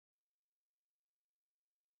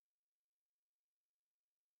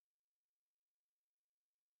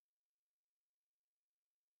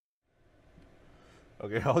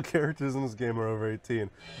Okay, all characters in this game are over 18.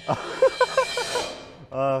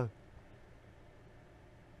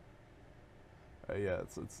 Yeah,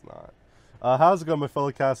 it's not. How's it going, my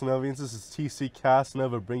fellow Casanovians? This is TC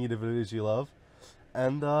Casanova, bringing you the videos you love.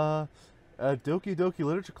 And, Doki Doki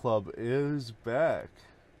Literature Club is back.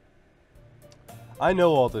 I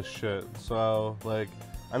know all this shit, so, like,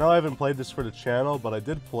 I know I haven't played this for the channel, but I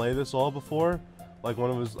did play this all before, like,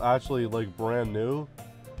 when it was actually, like, brand new.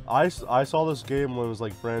 I saw this game when it was,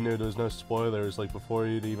 like, brand new. There was no spoilers, like, before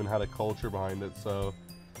you'd even had a culture behind it, so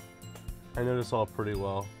I know this all pretty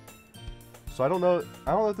well. So I don't know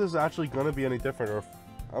if this is actually going to be any different, or if,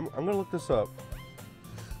 I'm going to look this up.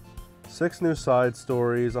 6 new side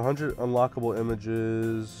stories, 100 unlockable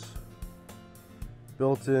images,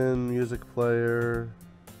 built-in music player.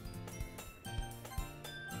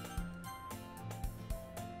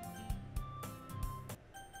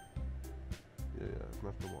 Yeah,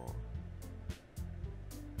 not the wall.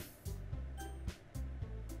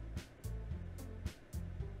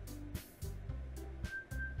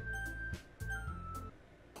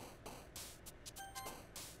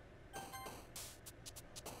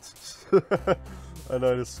 I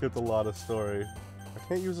know I just skipped a lot of story. I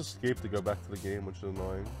can't use escape to go back to the game, which is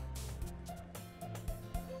annoying.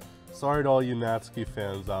 Sorry to all you Natsuki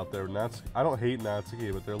fans out there. I don't hate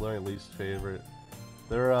Natsuki, but they're my least favorite.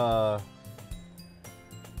 They're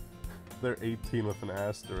 18 with an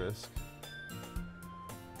asterisk.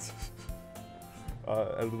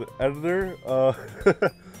 Editor,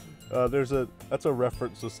 that's a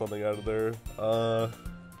reference to something, editor.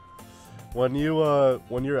 When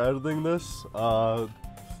you're editing this,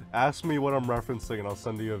 ask me what I'm referencing and I'll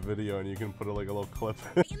send you a video and you can put like a little clip.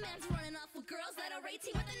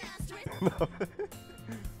 No,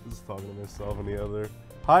 just talking to myself and the other.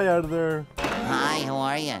 Hi, editor. Hi, how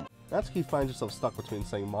are you? Natsuki finds yourself stuck between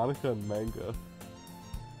saying Monika and manga.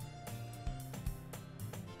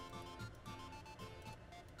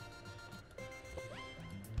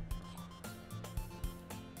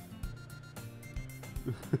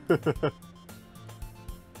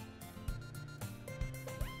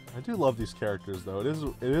 I do love these characters though. It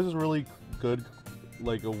is really good,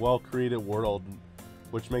 like a well-created world,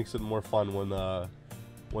 which makes it more fun when the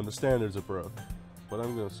standards are broke. But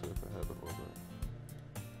I'm gonna skip ahead a little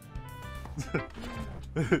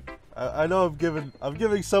bit. I know I'm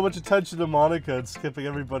giving so much attention to Monika and skipping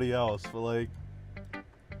everybody else, but like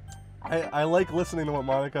I like listening to what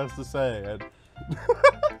Monika has to say, and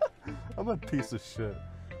I'm a piece of shit.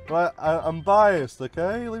 But I'm biased,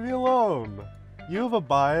 okay? Leave me alone. You have a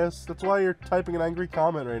bias. That's why you're typing an angry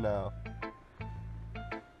comment right now.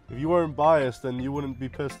 If you weren't biased, then you wouldn't be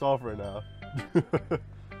pissed off right now.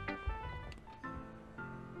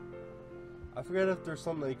 I forget if there's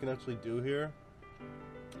something that you can actually do here.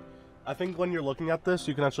 I think when you're looking at this,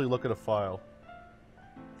 you can actually look at a file.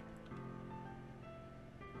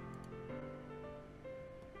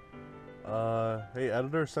 Hey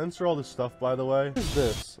editor, censor all this stuff, by the way. What is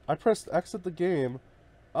this? I pressed exit the game.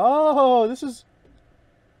 Oh, this is...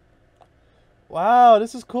 Wow,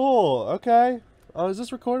 this is cool. Okay. Oh, is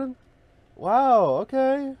this recording? Wow,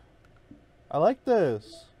 okay. I like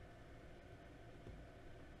this.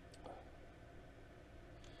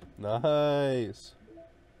 Nice.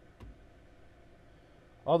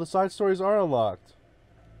 Oh, the side stories are unlocked.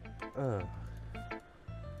 Ugh.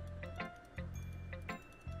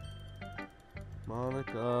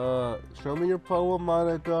 Monika, show me your poem,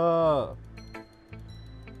 Monika.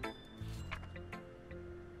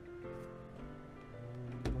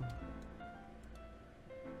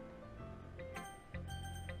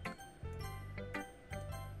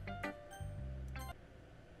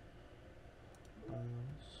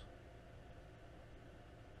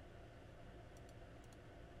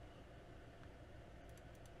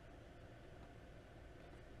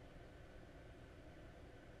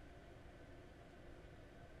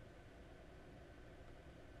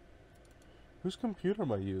 Whose computer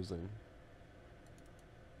am I using?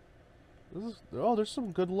 Oh, there's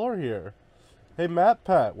some good lore here. Hey,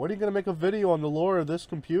 MatPat, when are you gonna make a video on the lore of this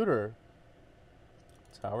computer?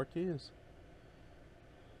 Tower keys?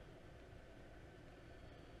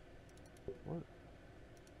 What?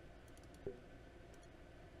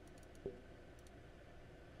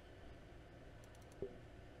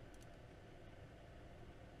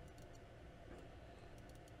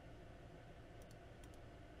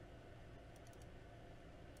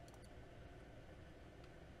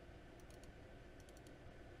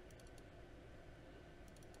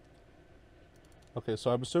 Okay,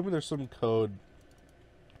 so I'm assuming there's some code.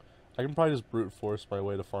 I can probably just brute force my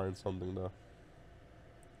way to find something, though.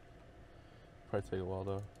 Probably take a while,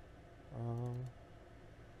 though.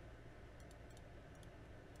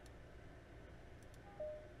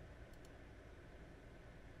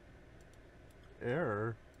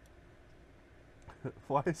 error?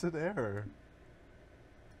 Why is it error?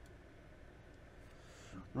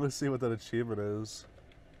 Let's see what that achievement is.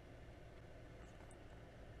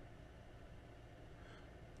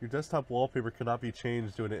 Your desktop wallpaper cannot be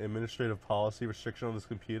changed due to an administrative policy restriction on this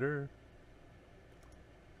computer.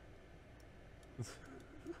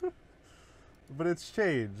 But it's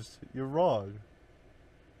changed. You're wrong.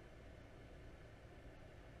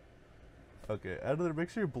 Okay, editor, make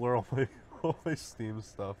sure you blur all my Steam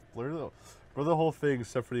stuff. Blur the whole thing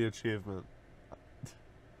except for the achievement.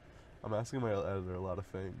 I'm asking my editor a lot of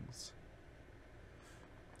things.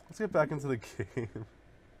 Let's get back into the game.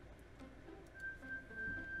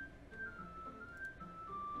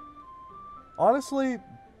 Honestly,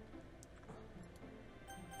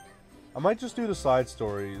 I might just do the side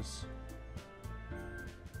stories.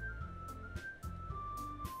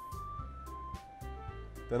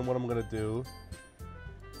 Then what I'm gonna do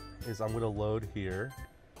is I'm gonna load here.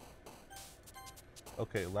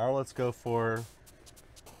 Okay, now let's go for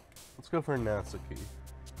Natsuki.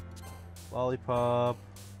 Lollipop.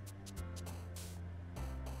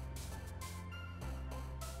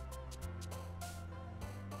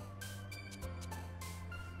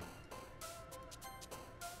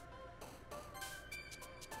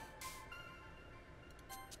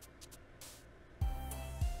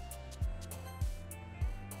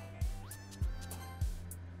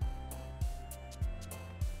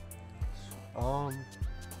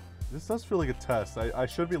 This does feel like a test. I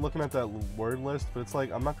should be looking at that word list, but it's like,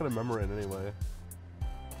 I'm not gonna remember it anyway.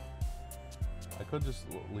 I could just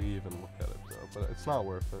leave and look at it though, but it's not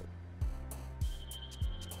worth it.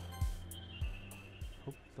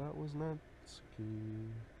 Hope that was Natsuki.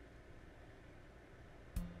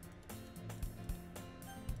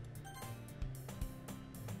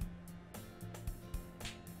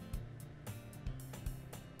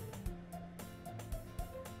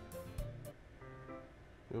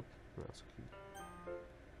 Yep, Natsuki.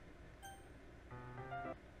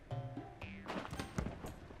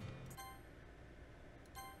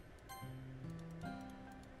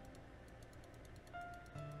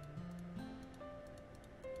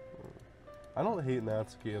 I don't hate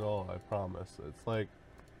Natsuki at all, I promise. It's like,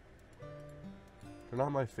 they're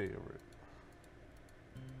not my favorite.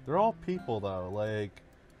 They're all people though, like,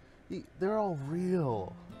 they're all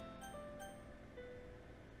real.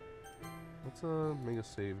 Let's make a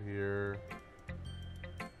save here.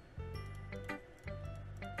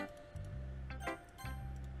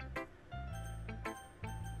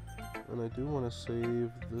 And I do want to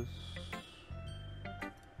save this.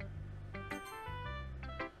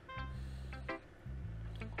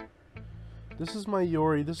 This is my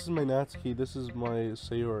Yori, this is my Natsuki, this is my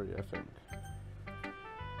Sayori, I think.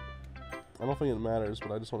 I don't think it matters,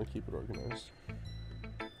 but I just want to keep it organized.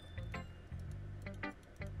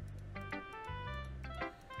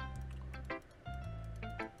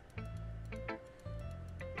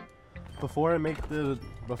 Before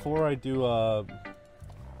I do, how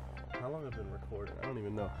long have I been recording? I don't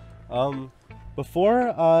even know.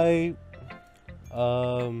 Before I,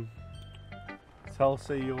 tell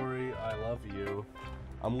Sayori I love you,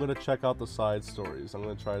 I'm gonna check out the side stories. I'm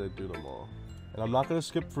gonna try to do them all. And I'm not gonna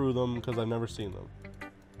skip through them because I've never seen them.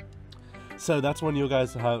 So that's when you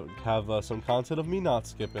guys have some content of me not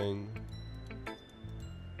skipping.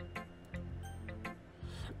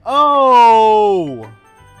 Oh!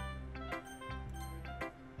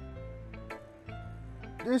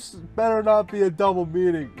 This better not be a double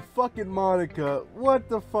meaning. Fucking Monika. What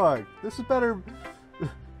the fuck? This is better...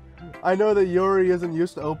 I know that Yuri isn't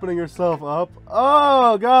used to opening herself up.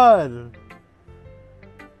 Oh, God!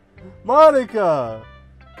 Monika!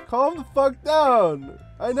 Calm the fuck down!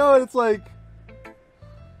 I know it's like...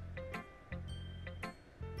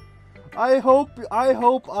 I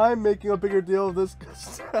hope I'm making a bigger deal of this,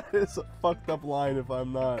 because that is a fucked up line if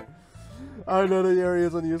I'm not. I know that Yuri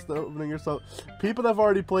isn't used to opening herself. People that have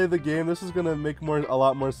already played the game, this is gonna make a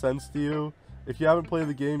lot more sense to you. If you haven't played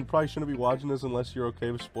the game, you probably shouldn't be watching this unless you're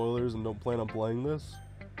okay with spoilers and don't plan on playing this.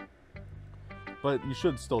 But you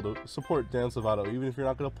should still support Dan Savato, even if you're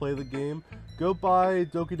not going to play the game. Go buy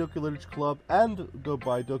Doki Doki Literature Club and go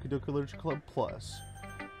buy Doki Doki Literature Club Plus.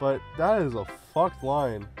 But that is a fucked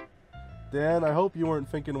line. Dan, I hope you weren't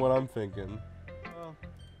thinking what I'm thinking. Well,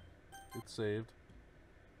 it's saved.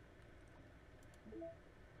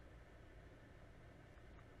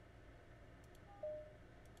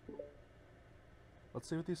 Let's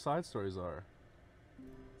see what these side stories are.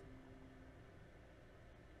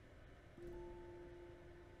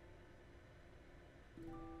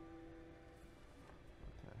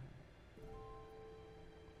 Okay.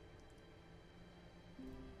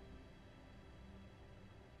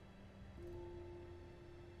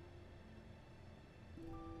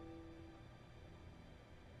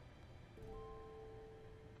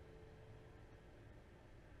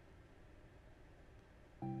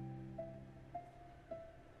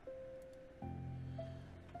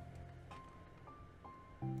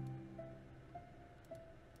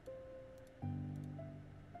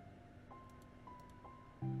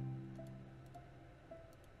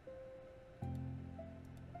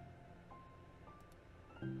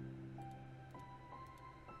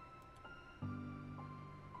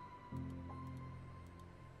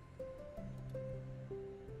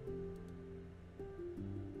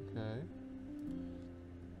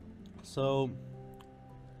 So,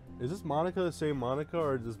 is this Monika the same Monika,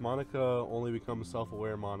 or does Monika only become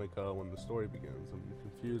self-aware Monika when the story begins? I'm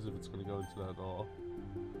confused if it's going to go into that at all.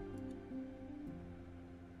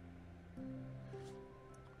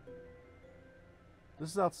 This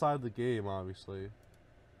is outside the game, obviously.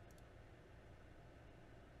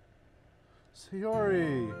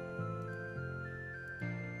 Sayori!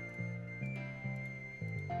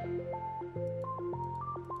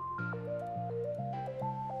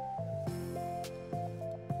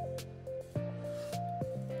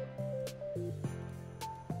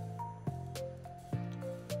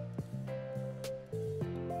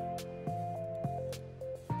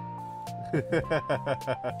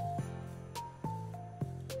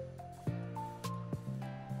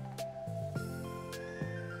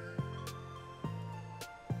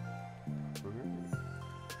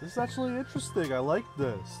 This is actually interesting. I like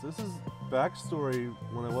this. This is backstory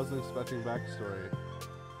when I wasn't expecting backstory.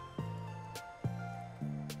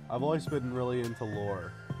 I've always been really into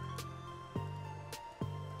lore.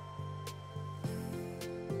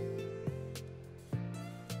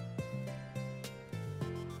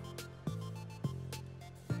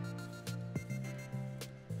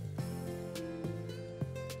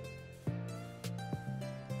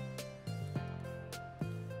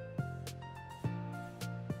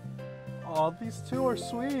 Oh, these two are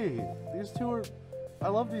sweet. These two are... I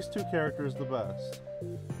love these two characters the best.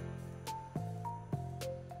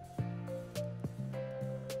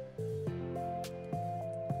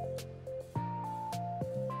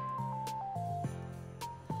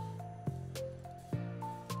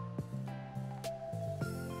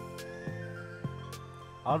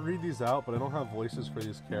 I'll read these out, but I don't have voices for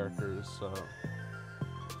these characters, so...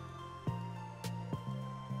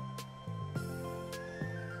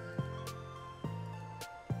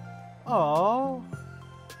 Aww.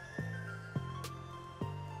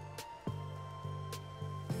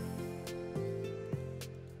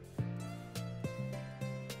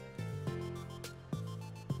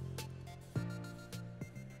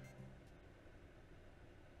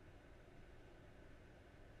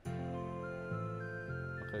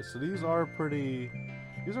 Okay, so these are pretty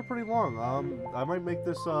long. I might make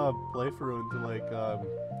this playthrough into like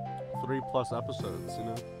 3+ episodes, you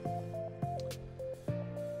know.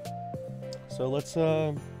 So let's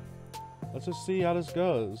just see how this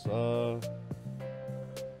goes.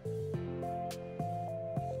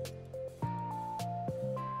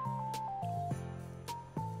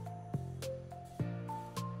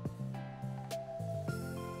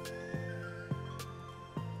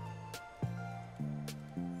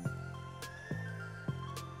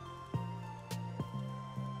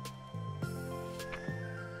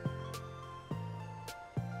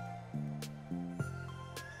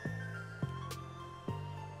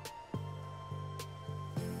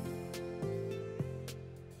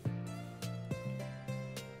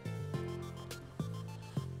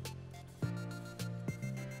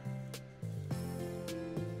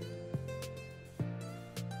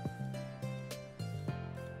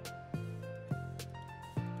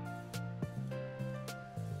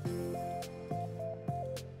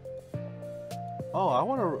 Oh, I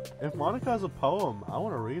want to... If Monika has a poem, I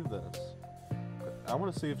want to read this. I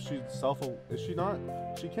want to see if she's Is she not...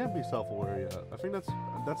 She can't be self-aware yet. I think that's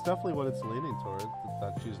definitely what it's leaning toward,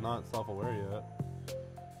 that she's not self-aware yet.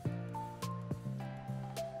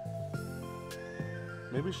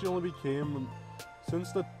 Maybe she only became...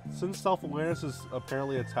 Since self-awareness is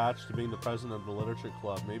apparently attached to being the president of the literature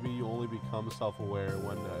club, maybe you only become self-aware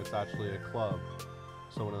when it's actually a club.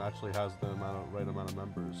 So when it actually has the right amount of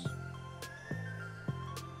members.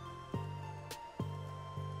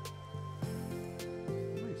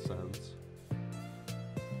 Sense.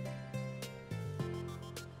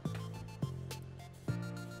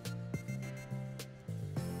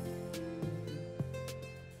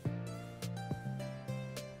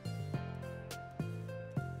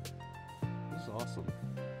 This is awesome.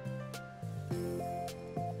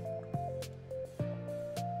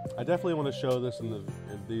 I definitely want to show this in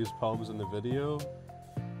these poems in the video.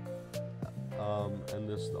 And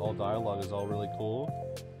this all dialogue is all really cool.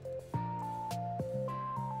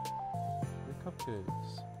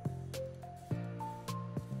 Cupcakes.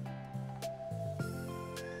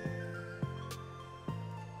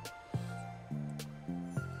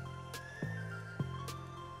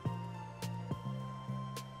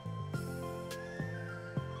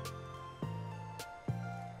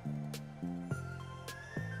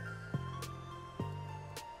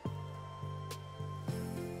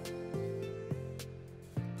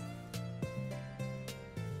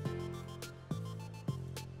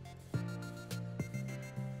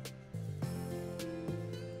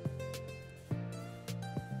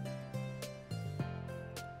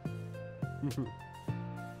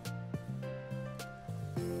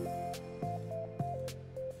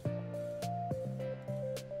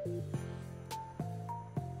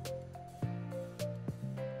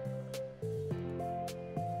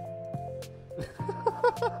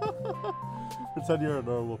 Pretend you're a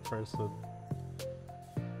normal person.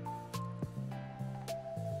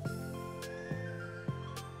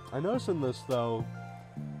 I noticed in this though,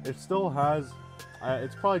 it still has.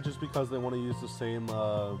 It's probably just because they want to use the same,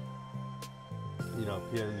 you know,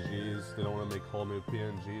 PNGs. They don't want to make whole new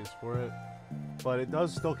PNGs for it. But it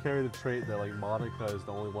does still carry the trait that like Monika is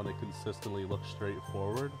the only one that consistently looks straight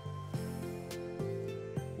forward,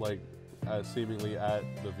 like seemingly at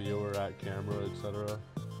the viewer, at camera, etc.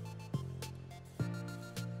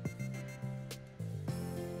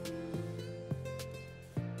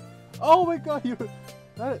 Oh my god,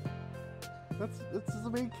 that's the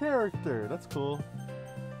main character. That's cool.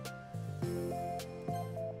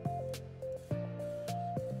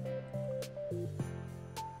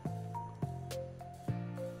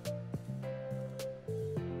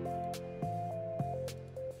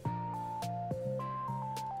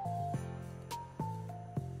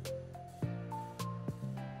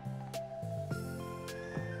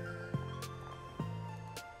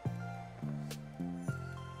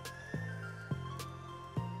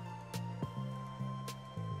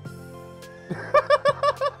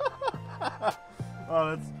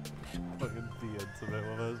 Oh, that's fucking de-intimate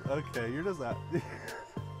with us. Okay, you're just that.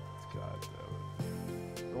 God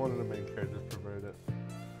damn it. I wanted a main character to pervert it.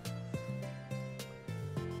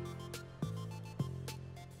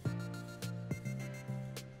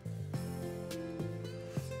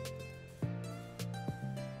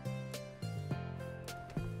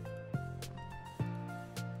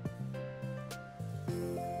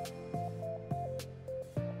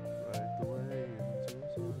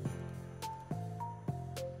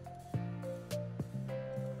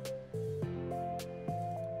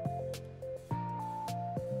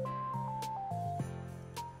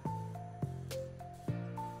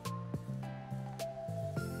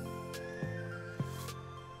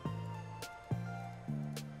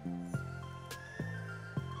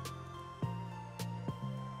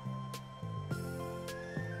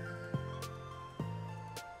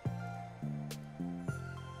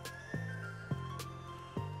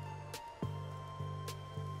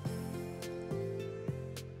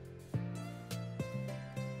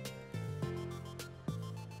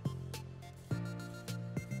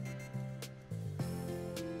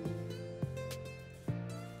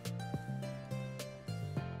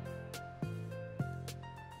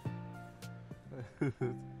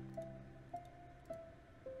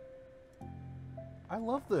 I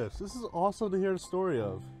love this. This is awesome to hear the story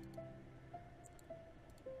of.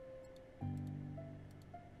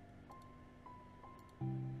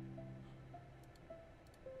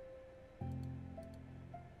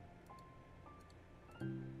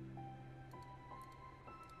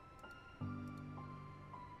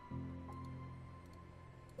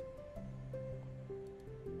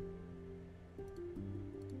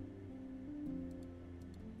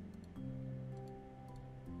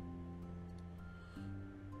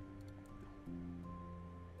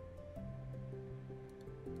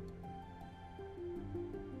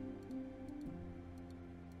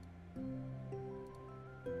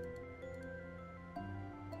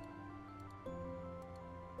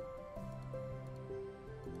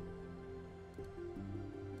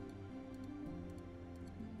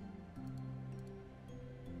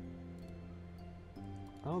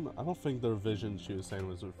 I don't think the vision she was saying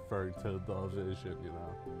was referring to the vision, you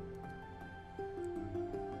know.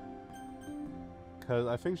 Because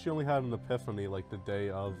I think she only had an epiphany like the day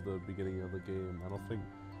of the beginning of the game. I don't think...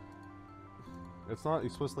 It's not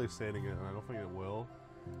explicitly stating it, and I don't think it will.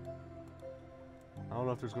 I don't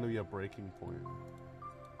know if there's going to be a breaking point.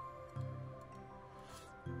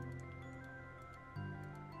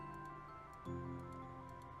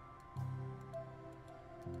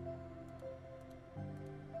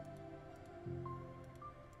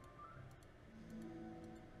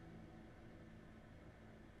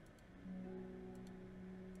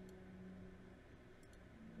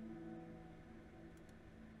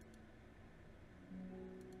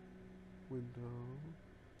 Window.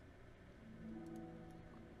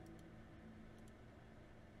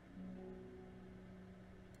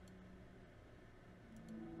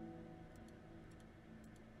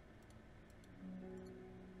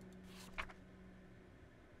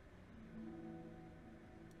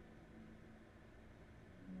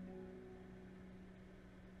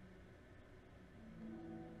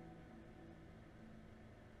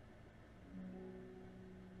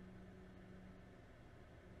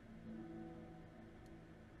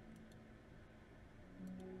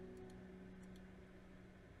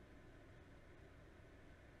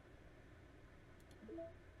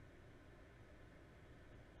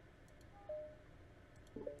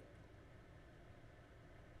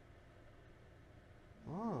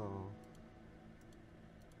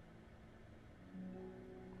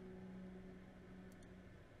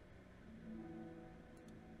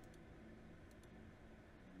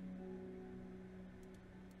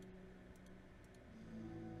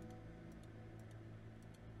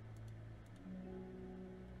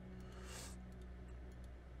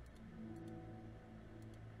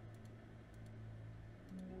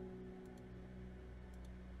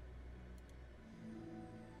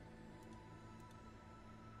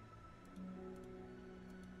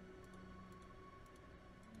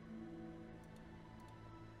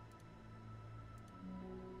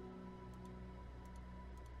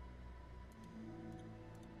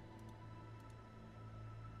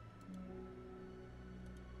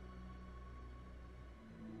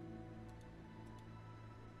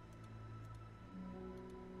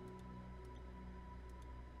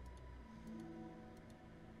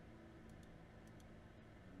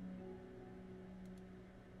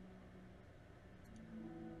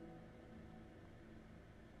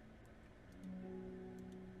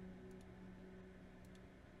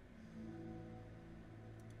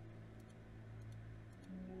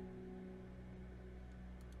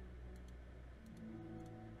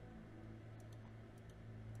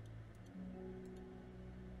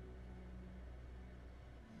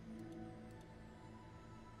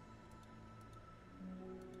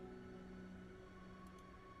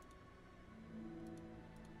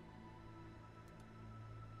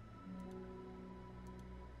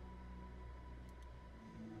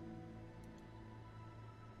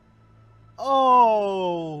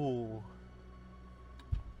 Oh!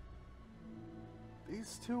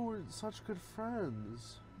 These two were such good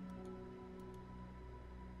friends.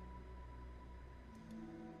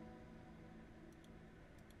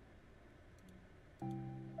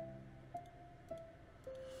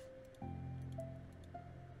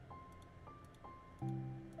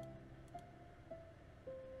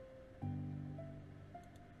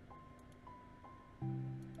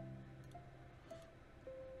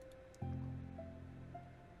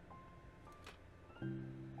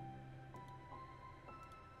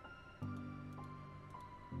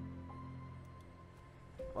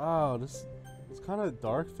 Wow, it's kind of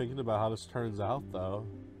dark thinking about how this turns out, though.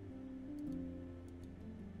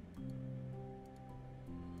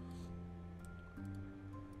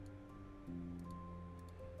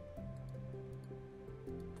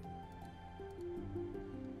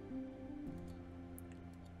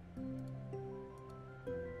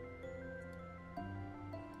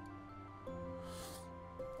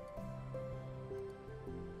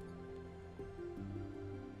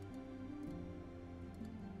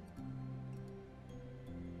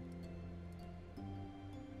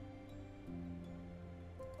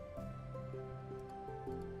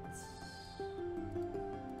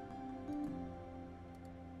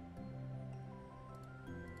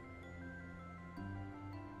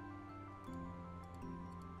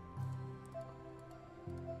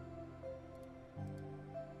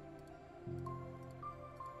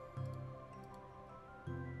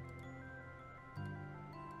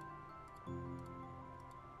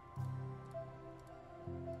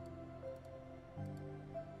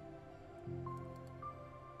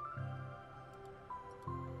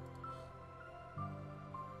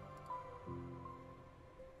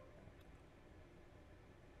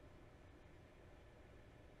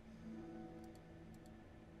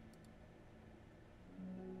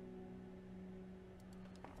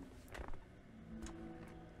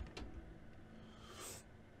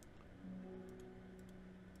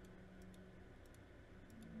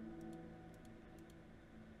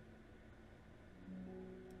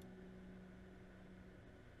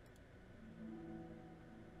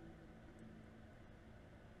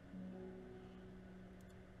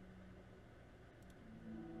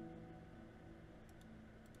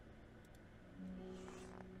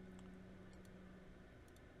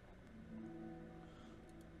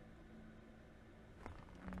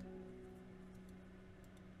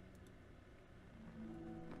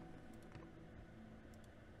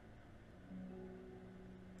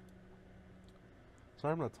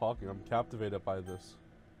 Sorry I'm not talking, I'm captivated by this.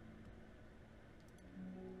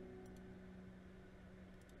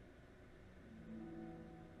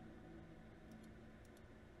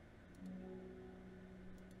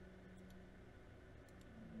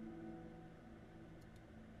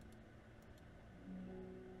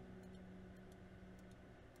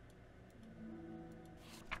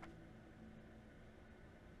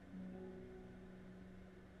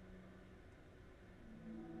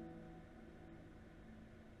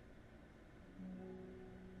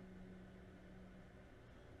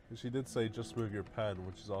 And she did say, just move your pen,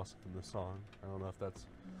 which is also in the song. I don't know if that's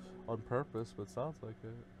on purpose, but it sounds like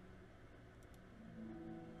it.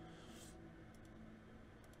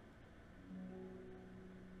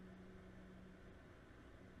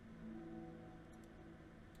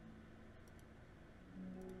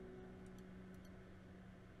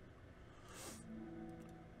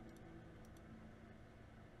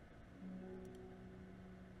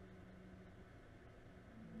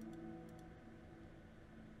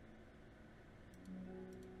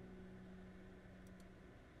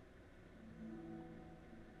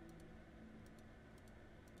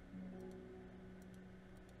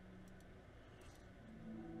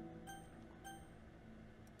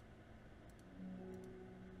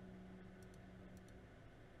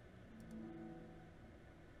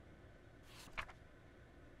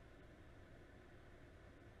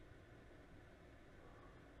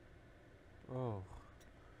 Oh.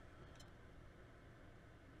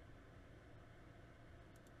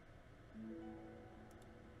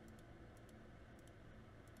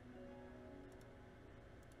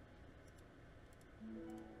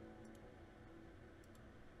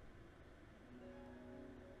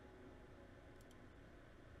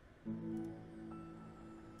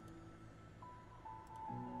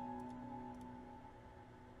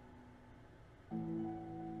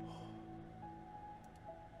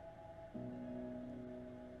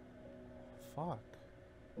 Fuck.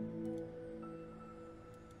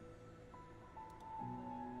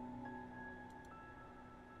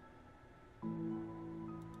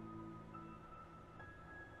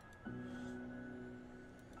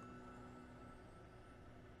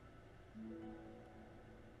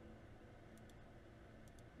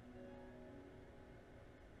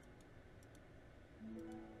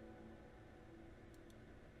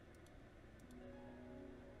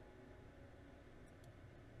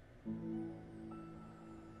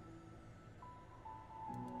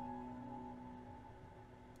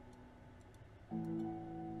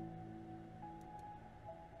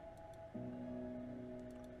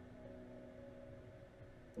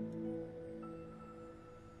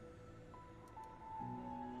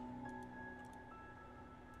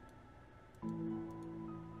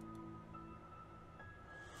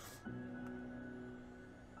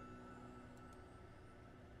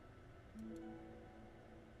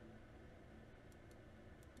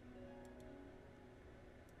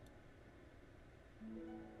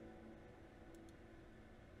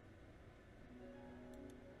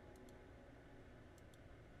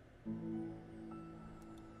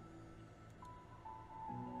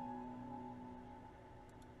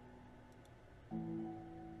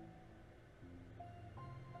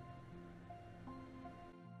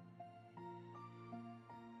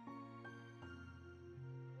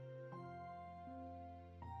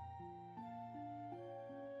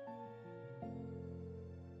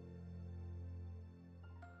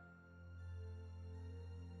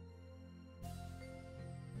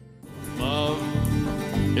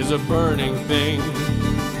 is a burning thing,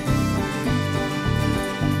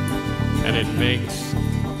 and it makes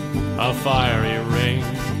a fiery ring.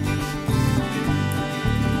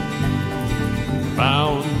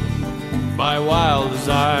 Bound by wild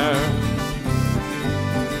desire,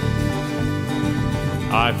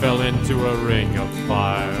 I fell into a ring of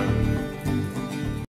fire.